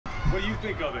What do you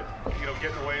think of it,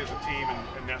 getting away as a team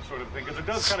and that sort of thing? Because it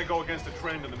does kind of go against the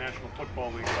trend in the National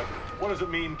Football League. But what does it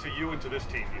mean to you and to this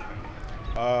team, do you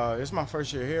think? It's my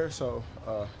first year here, so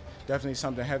definitely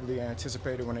something heavily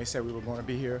anticipated when they said we were going to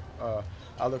be here.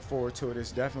 I look forward to it.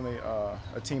 It's definitely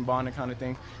a team bonding kind of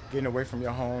thing, getting away from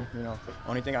your home.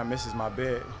 Only thing I miss is my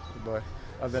bed. But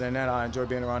other than that, I enjoy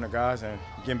being around the guys and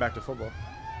getting back to football.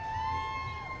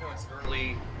 I know it's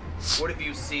early. What have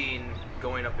you seen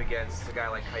going up against a guy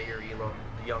like Kaiir Elam,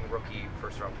 the young rookie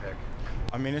first-round pick?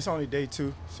 I mean, it's only day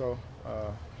 2, so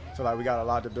I feel like we got a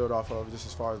lot to build off of just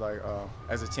as far as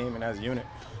as a team and as a unit.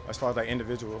 As far as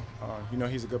individual,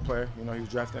 he's a good player. He was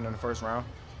drafted in the first round.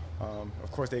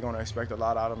 Of course, they're going to expect a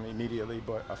lot out of him immediately,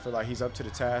 but I feel like he's up to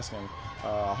the task, and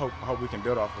I hope we can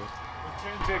build off of it. With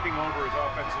Ken taking over as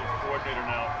offensive coordinator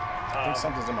now, I think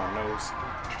something's in my nose.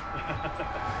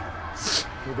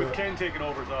 With Ken taking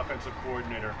over as offensive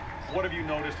coordinator, what have you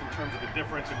noticed in terms of the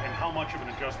difference, and how much of an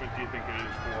adjustment do you think it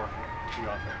is for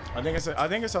the offense? I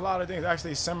think it's a lot of things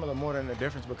actually similar more than the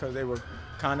difference, because they were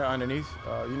kind of underneath.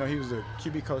 He was a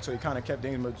QB coach, so he kind of kept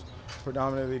things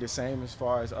predominantly the same as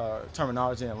far as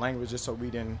terminology and language, just so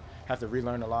we didn't have to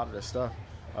relearn a lot of the stuff.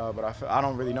 But I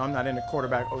don't really know. I'm not in the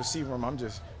quarterback OC room. I'm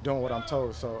just doing what I'm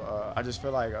told. So I just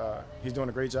feel like he's doing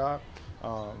a great job.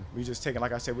 We just taking,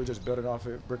 like I said, we're just building off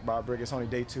it brick by brick. It's only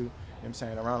day 2. I'm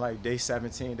saying around day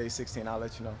 17, day 16, I'll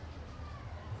let you know.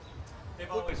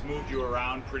 They've always moved you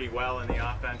around pretty well in the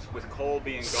offense. With Cole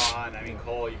being gone, I mean,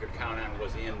 Cole you could count on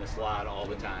was in the slot all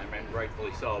the time, and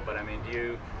rightfully so. But I mean, do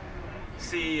you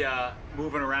see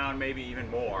moving around maybe even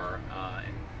more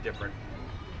in different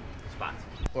spots?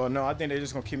 Well, no, I think they're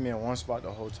just gonna keep me in one spot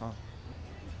the whole time.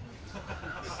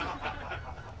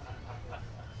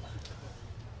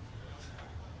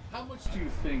 How much do you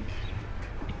think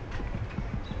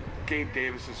Gabe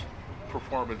Davis's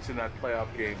performance in that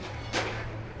playoff game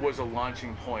was a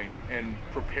launching point and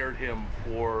prepared him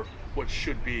for what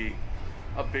should be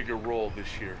a bigger role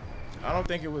this year? I don't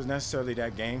think it was necessarily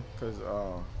that game, because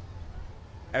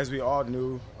as we all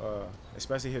knew,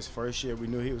 especially his first year, we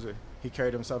knew he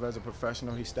carried himself as a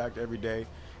professional. He stacked every day,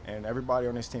 and everybody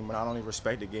on this team would not only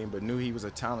respect the game, but knew he was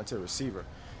a talented receiver.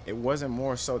 It wasn't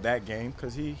more so that game,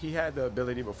 because he had the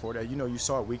ability before that. You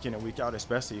saw it week in and week out,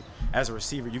 especially as a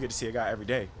receiver. You get to see a guy every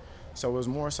day. So it was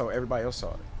more so everybody else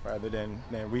saw it rather than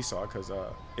we saw it, because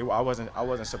I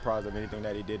wasn't surprised of anything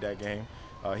that he did that game.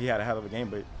 He had a hell of a game,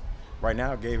 but right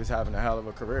now Gabe is having a hell of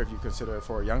a career if you consider it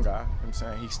for a young guy. I'm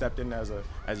saying he stepped in as a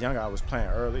young guy, was playing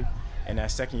early, and that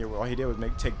second year all he did was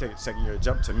take the second year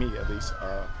jump, to me at least.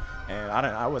 And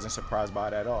I wasn't surprised by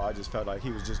it at all. I just felt like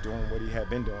he was just doing what he had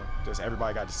been doing. Just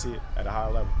everybody got to see it at a higher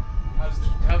level.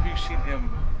 How have you seen him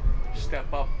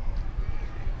step up,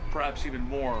 perhaps even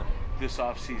more, this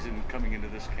offseason coming into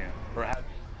this camp? Or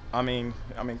I mean,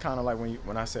 kind of like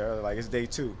when I said earlier, it's day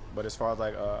 2. But as far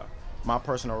as my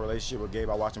personal relationship with Gabe,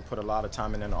 I watch him put a lot of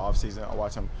time in the offseason. I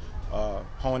watch him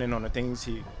hone in on the things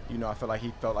I feel like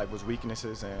he felt like was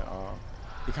weaknesses, and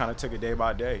he kind of took it day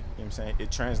by day. You know what I'm saying?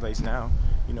 It translates now.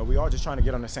 We all just trying to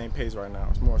get on the same page right now.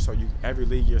 It's more so every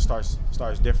league year starts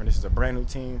different. This is a brand new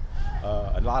team,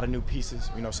 a lot of new pieces.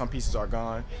 Some pieces are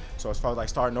gone. So as far as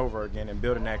starting over again and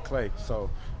building that clay. So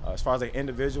as far as the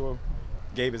individual,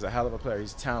 Gabe is a hell of a player.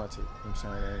 He's talented. You know what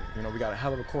I'm saying? And, we got a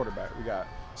hell of a quarterback. We got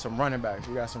some running backs.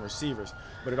 We got some receivers.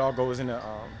 But it all goes into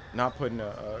not putting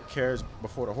the carriage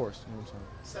before the horse. You know what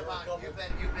I'm saying? Stefon,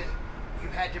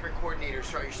 you've had different coordinators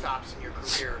throughout your stops in your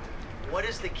career. What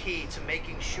is the key to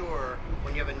making sure,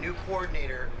 when you have a new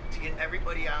coordinator, to get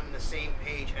everybody on the same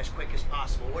page as quick as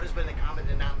possible? What has been the common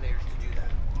denominators to do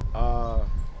that?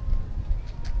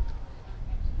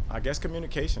 I guess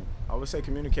communication. I would say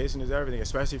communication is everything,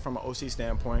 especially from an OC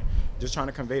standpoint. Just trying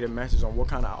to convey the message on what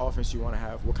kind of offense you want to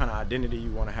have, what kind of identity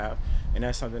you want to have, and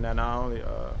that's something that not only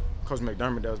Coach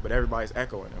McDermott does, but everybody's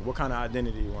echoing. And what kind of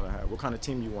identity you want to have, what kind of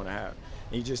team you want to have,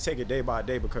 and you just take it day by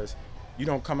day, because you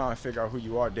don't come out and figure out who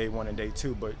you are day 1 and day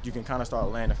 2, but you can kind of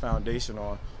start laying the foundation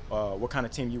on what kind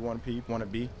of team you want to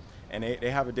be, and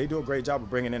they do a great job of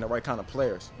bringing in the right kind of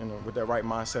players, with their right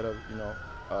mindset of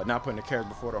not putting the carriage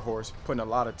before the horse, putting a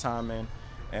lot of time in,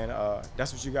 and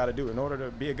that's what you got to do in order to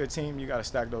be a good team. You got to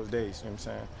stack those days, you know what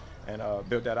I'm saying, and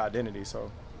build that identity.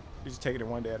 So you just take it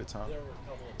one day at a time. There were a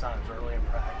couple of times early in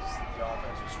practice that the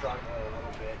offense was struggling a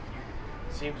little bit.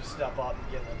 You seemed to step up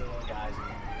and get in the middle of guys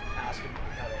and ask them to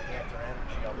kind of amp their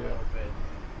energy up a little bit.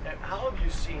 And how have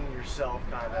you seen yourself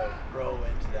kind of grow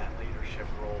into that leadership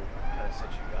role kind of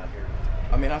since you got here?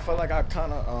 I mean, I feel like I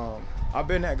kind of I've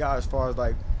been that guy as far as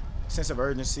sense of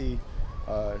urgency,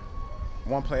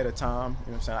 one play at a time.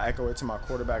 You know what I'm saying? I echo it to my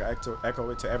quarterback. I echo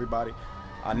it to everybody.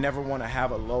 I never want to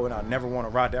have a low, and I never want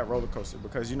to ride that roller coaster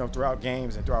because, you know, throughout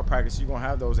games and throughout practice, you're going to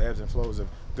have those ebbs and flows of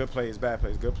good plays, bad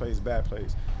plays, good plays, bad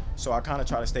plays. So I kind of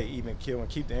try to stay even keel and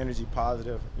keep the energy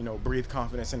positive, you know, breathe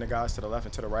confidence in the guys to the left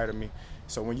and to the right of me.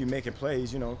 So when you're making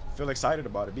plays, you know, feel excited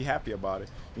about it, be happy about it.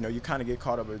 You know, you kind of get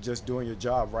caught up with just doing your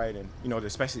job right, and, you know,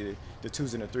 especially the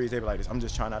twos and the threes, they be like this, I'm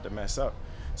just trying not to mess up.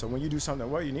 So when you do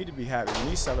something well, you need to be happy, you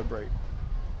need to celebrate.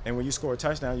 And when you score a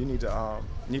touchdown, you need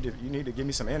to give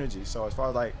me some energy. So as far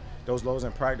as like those lows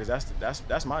in practice,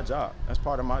 that's my job. That's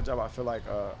part of my job. I feel like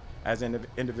as an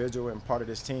individual and part of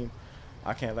this team,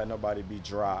 I can't let nobody be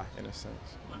dry in a sense.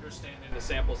 Understanding the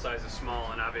sample size is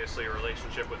small and obviously a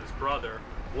relationship with his brother,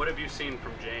 what have you seen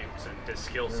from James and his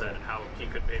skill set and how he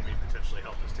could maybe potentially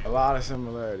help his team? A lot of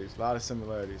similarities.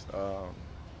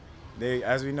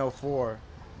 As we know,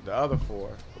 the other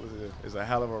four is a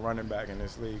hell of a running back in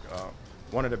this league.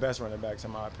 One of the best running backs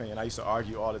in my opinion. I used to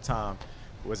argue all the time,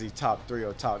 was he top 3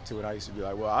 or top 2? And I used to be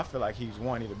like, well, I feel like he's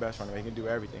one, he's the best running back, he can do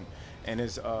everything. And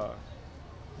it's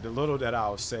the little that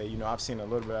I'll say, you know, I've seen a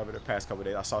little bit of it the past couple of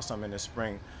days. I saw some in the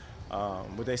spring.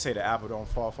 What they say, the apple don't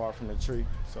fall far from the tree.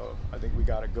 So I think we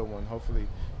got a good one. Hopefully,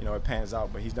 you know, it pans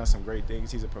out. But he's done some great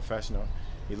things. He's a professional.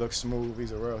 He looks smooth.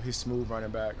 He's smooth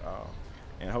running back.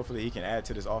 And hopefully he can add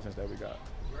to this offense that we got.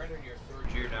 We're entering your third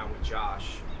year now with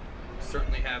Josh.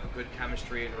 Certainly have a good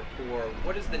chemistry and rapport.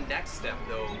 What is the next step,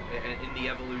 though, in the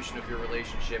evolution of your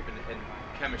relationship and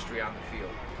chemistry on the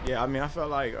field? Yeah, I mean, I felt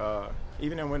like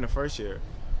even in the first year,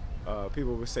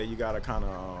 people would say you got to kind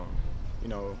of, you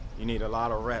know, you need a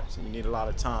lot of reps and you need a lot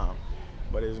of time.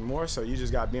 But it's more so you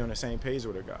just got to be on the same page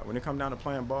with a guy. When it comes down to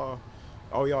playing ball,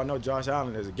 all y'all know Josh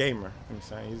Allen is a gamer. You know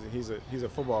what I'm saying? He's a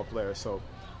football player. So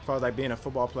as far as like being a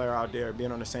football player out there,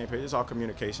 being on the same page, it's all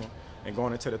communication. And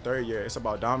going into the third year, it's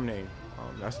about dominating.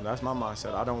 That's my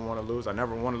mindset. I don't want to lose. I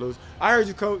never want to lose. I heard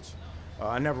you, Coach.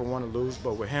 I never want to lose.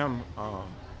 But with him,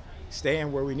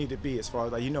 staying where we need to be as far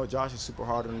as, like, you know, Josh is super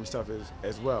hard on him stuff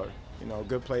as well. You know,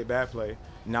 good play, bad play,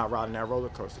 not riding that roller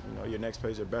coaster. You know, your next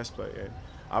play is your best play. And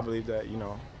I believe that, you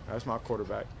know, that's my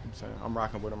quarterback. I'm saying I'm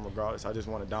rocking with him regardless. I just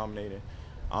want to dominate it.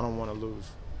 I don't want to lose.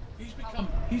 He's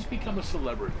become a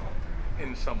celebrity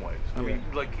in some ways. I mean,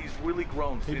 like, he's really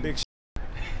grown. He big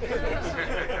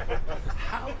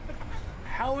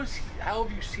How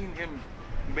have you seen him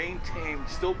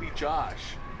still be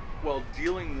Josh, while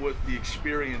dealing with the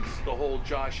experience, the whole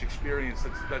Josh experience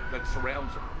that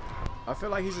surrounds him? I feel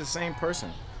like he's the same person.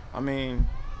 I mean,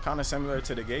 kind of similar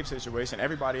to the Gabe situation.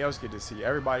 Everybody else get to see.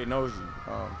 Everybody knows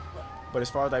you. But as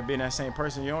far as like being that same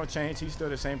person, you don't change. He's still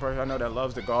the same person. I know that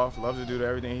loves to golf, loves to do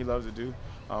everything he loves to do.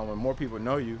 When more people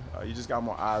know you, you just got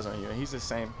more eyes on you. And he's the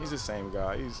same. He's the same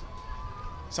guy.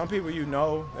 Some people, you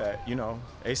know, that, you know,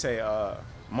 they say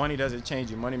money doesn't change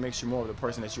you. Money makes you more of the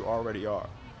person that you already are.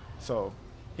 So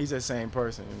he's the same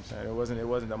person. You know what I'm saying? It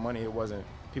wasn't the money. It wasn't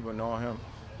people knowing him.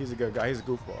 He's a good guy. He's a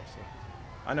goofball. So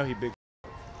I know he's big.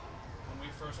 When we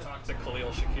first talked to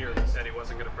Khalil Shakir, he said he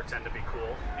wasn't going to pretend to be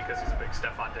cool because he's a big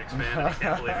Stefon Diggs fan and he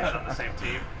can't believe he's on the same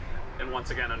team. And once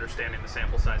again, understanding the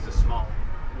sample size is small.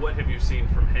 What have you seen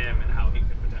from him and how he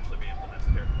could potentially be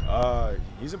implemented here?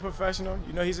 He's a professional.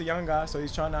 You know, he's a young guy, so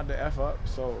he's trying not to F up.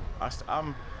 So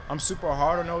I'm super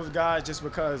hard on those guys just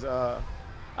because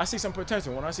I see some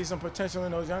potential. When I see some potential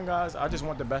in those young guys, I just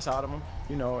want the best out of them.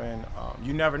 You know, and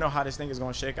you never know how this thing is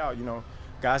going to shake out. You know,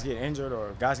 guys get injured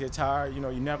or guys get tired. You know,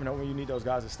 you never know when you need those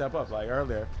guys to step up. Like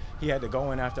earlier, he had to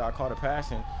go in after I caught a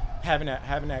pass, and having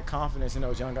that confidence in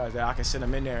those young guys that I can sit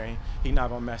him in there and he's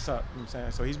not gonna mess up. You know what I'm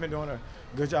saying? So he's been doing a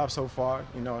good job so far.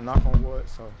 You know, knock on wood.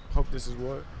 So hope this is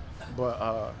wood. But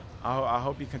I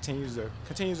hope he continues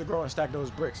to grow and stack those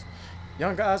bricks.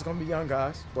 Young guys gonna be young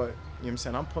guys, but you know what I'm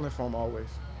saying? I'm pulling for him always.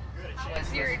 How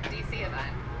was your DC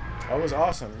event? Oh, it was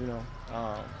awesome. You know,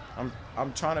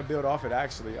 I'm trying to build off it.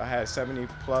 Actually, I had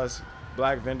 70+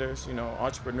 black vendors. You know,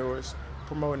 entrepreneurs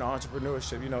promoting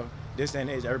entrepreneurship. You know, this day and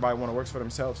age, everybody want to work for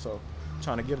themselves. So,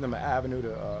 trying to give them an avenue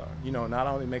to, you know, not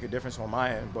only make a difference on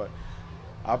my end, but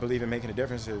I believe in making a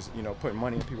difference is, you know, putting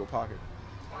money in people's pocket.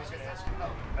 I was going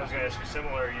to ask you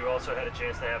similar. You also had a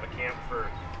chance to have a camp for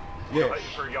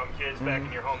young kids back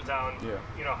in your hometown. Yeah.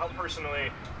 You know, how personally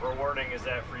rewarding is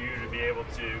that for you to be able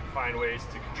to find ways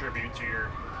to contribute to your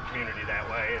community that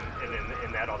way and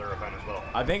in that other event as well?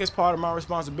 I think it's part of my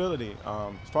responsibility.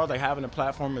 As far as like having a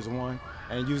platform is one,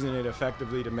 and using it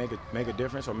effectively to make a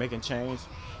difference or making change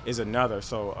is another.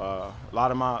 So a lot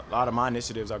of my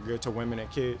initiatives are geared to women and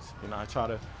kids. You know, I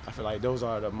feel like those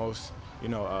are the most, you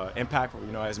know, impactful.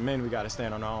 You know, as men, we got to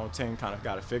stand on our own 10, kind of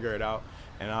got to figure it out.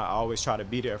 And I always try to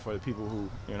be there for the people who,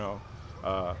 you know,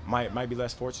 might be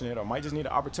less fortunate or might just need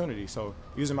an opportunity. So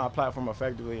using my platform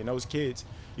effectively, and those kids,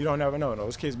 you don't never know.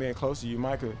 Those kids being close to you,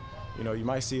 you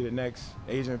might see the next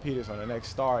Adrian Peterson, the next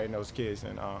star in those kids,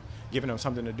 and giving them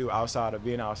something to do outside of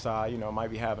being outside. Might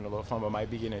be having a little fun, but might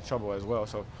be getting in trouble as well.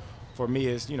 So for me,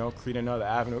 it's creating another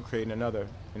avenue, creating another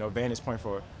vantage point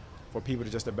for people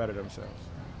to just to better themselves.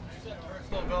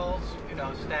 Personal goals,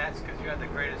 stats, because you had the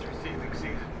greatest receiving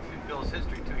season in Bill's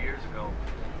history 2 years ago.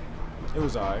 It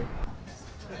was all right.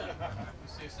 You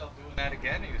see yourself doing that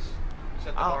again? You set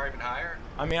the bar even higher?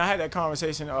 I mean, I had that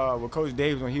conversation with Coach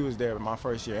Davis when he was there my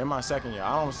first year. In my second year,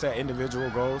 I don't set individual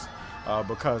goals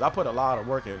because I put a lot of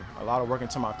work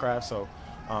into my craft. So,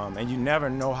 and you never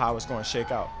know how it's going to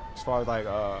shake out. As far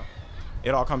as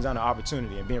it all comes down to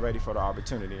opportunity and being ready for the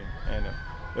opportunity. And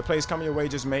the plays come your way,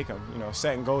 just make them.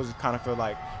 Setting goals kind of feel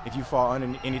like if you fall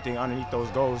underneath those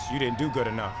goals, you didn't do good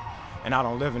enough. And I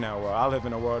don't live in that world. I live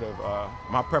in a world of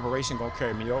my preparation gonna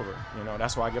carry me over.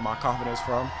 That's where I get my confidence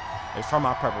from. It's from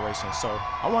my preparation. So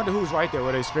I wonder who's right there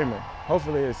where they screaming.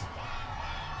 Hopefully it's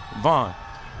Vaughn.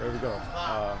 There we go.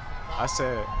 I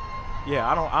said, yeah,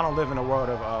 I don't live in a world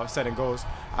of setting goals.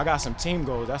 I got some team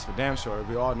goals, that's for damn sure.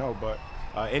 We all know, but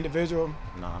individual,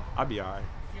 nah, I'll be all right.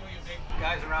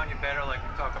 Guys around you better, like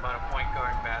we talk about a point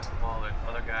guard in basketball, and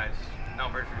other guys'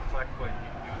 numbers reflect what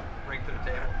you bring to the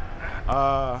table?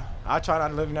 I try not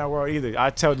to live in that world either.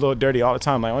 I tell Lil Dirty all the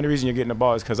time, like, only reason you're getting the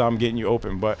ball is because I'm getting you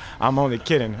open. But I'm only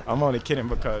kidding.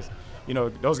 Because,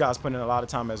 those guys put in a lot of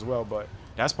time as well. But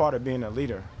that's part of being a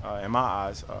leader, in my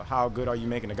eyes. How good are you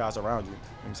making the guys around you?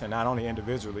 I'm saying not only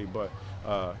individually, but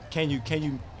can you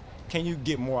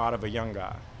get more out of a young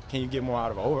guy? Can you get more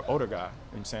out of an older guy?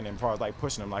 I'm saying, as far as like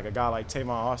pushing them, like a guy like Tavon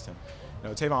Austin.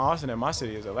 Tavon Austin in my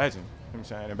city is a legend. I'm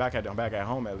saying, and back at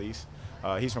home at least.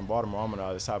 He's from Baltimore. I'm on the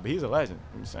other side, but he's a legend.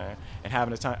 I'm saying, and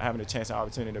having a chance and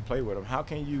opportunity to play with him, how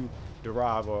can you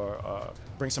derive or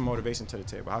bring some motivation to the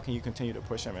table? How can you continue to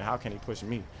push him, and how can he push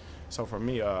me? So for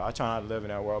me, I try not to live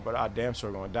in that world, but I damn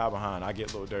sure gonna die behind. I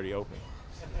get a little dirty open.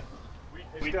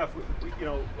 Steph,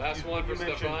 last one for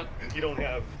Stefon. You don't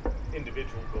have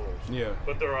individual goals. Yeah.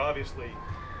 But there are obviously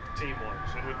team ones,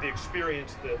 and with the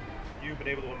experience that you've been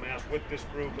able to amass with this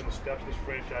group and the steps this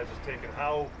franchise has taken,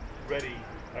 how ready?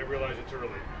 I realize it's early,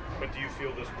 but do you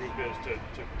feel this group is to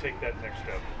take that next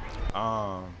step?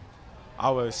 I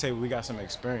would say we got some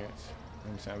experience.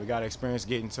 I'm saying we got experience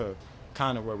getting to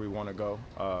kind of where we want to go.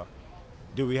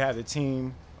 Do we have the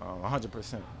team?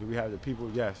 100%. Do we have the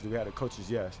people? Yes. Do we have the coaches?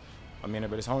 Yes.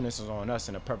 But its onus is on us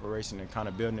in the preparation and kind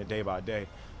of building it day by day.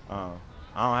 I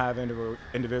don't have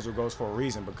individual goals for a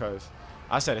reason because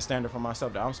I set a standard for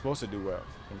myself that I'm supposed to do well.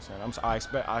 I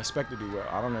expect to do well.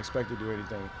 I don't expect to do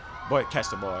anything but catch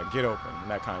the ball and get open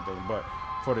and that kind of thing. But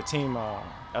for the team,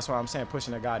 that's why I'm saying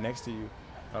pushing a guy next to you.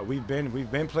 We've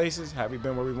been places. Have we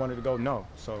been where we wanted to go? No.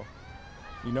 So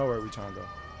you know where we're trying to go.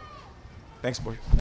 Thanks, boy.